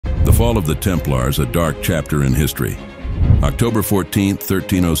fall of the Templars, a dark chapter in history. October 14,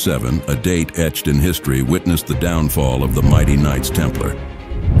 1307, a date etched in history, witnessed the downfall of the mighty Knights Templar.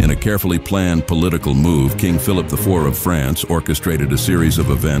 In a carefully planned political move, King Philip IV of France orchestrated a series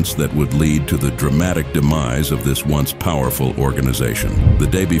of events that would lead to the dramatic demise of this once powerful organization. The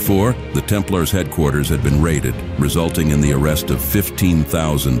day before, the Templars' headquarters had been raided, resulting in the arrest of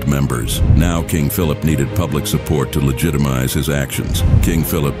 15,000 members. Now King Philip needed public support to legitimize his actions. King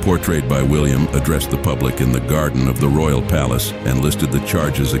Philip, portrayed by William, addressed the public in the garden of the royal palace and listed the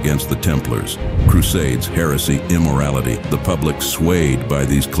charges against the Templars: crusades, heresy, immorality. The public, swayed by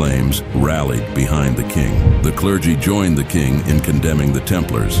these claims, rallied behind the king. The clergy joined the king in condemning the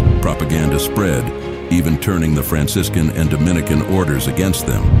Templars. Propaganda spread, even turning the Franciscan and Dominican orders against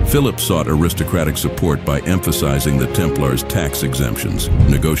them. Philip sought aristocratic support by emphasizing the Templars' tax exemptions.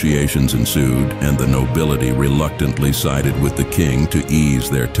 Negotiations ensued, and the nobility reluctantly sided with the king to ease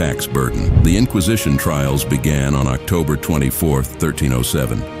their tax burden. The Inquisition trials began on October 24,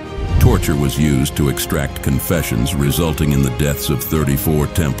 1307. Torture was used to extract confessions, resulting in the deaths of 34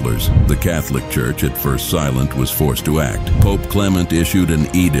 Templars. The Catholic Church, at first silent, was forced to act. Pope Clement issued an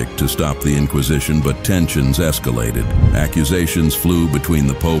edict to stop the Inquisition, but tensions escalated. Accusations flew between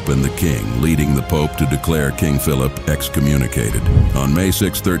the Pope and the King, leading the Pope to declare King Philip excommunicated. On May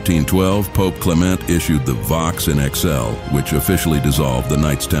 6, 1312, Pope Clement issued the Vox in Excel, which officially dissolved the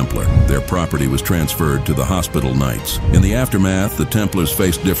Knights Templar. Their property was transferred to the Hospital Knights. In the aftermath, the Templars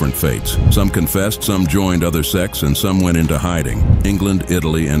faced different fates. Some confessed, some joined other sects, and some went into hiding. England,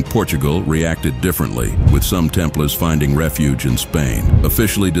 Italy, and Portugal reacted differently, with some Templars finding refuge in Spain.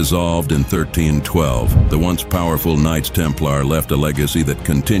 Officially dissolved in 1312, the once powerful Knights Templar left a legacy that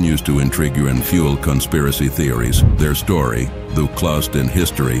continues to intrigue and fuel conspiracy theories. Their story, though closet in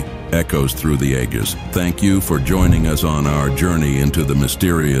history, echoes through the ages. Thank you for joining us on our journey into the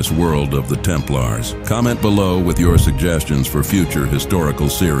mysterious world of the Templars. Comment below with your suggestions for future historical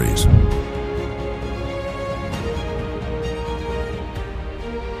series.